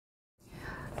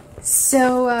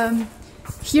So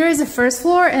here is the first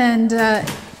floor, and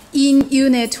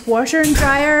in-unit washer and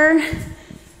dryer.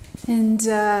 And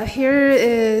here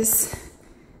is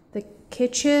the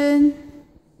kitchen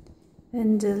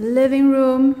and the living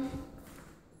room.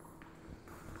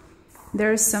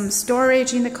 There's some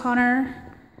storage in the corner.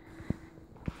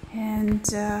 And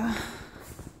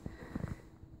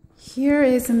here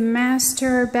is a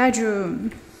master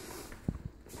bedroom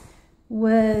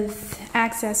with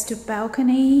access to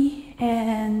balcony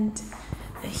and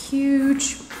a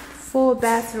huge full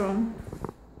bathroom.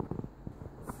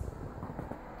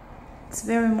 It's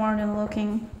very modern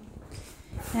looking.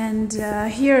 And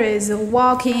here is a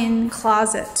walk-in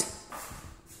closet.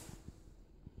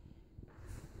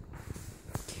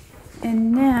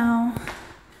 And now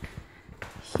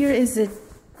here is a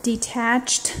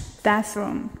detached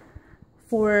bathroom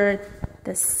for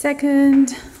the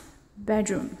second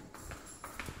bedroom.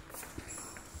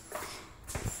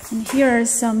 And here is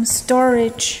some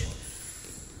storage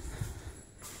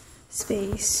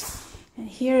space. And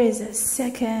here is a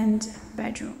second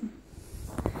bedroom.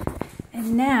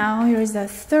 And now here is the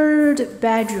third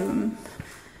bedroom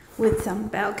with some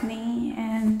balcony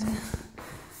and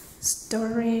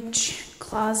storage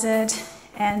closet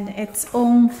and its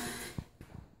own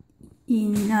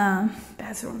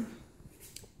bathroom.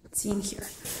 It's in here.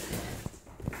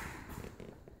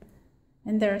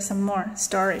 And there are some more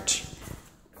storage.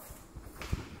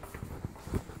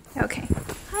 Okay.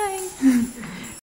 Hi.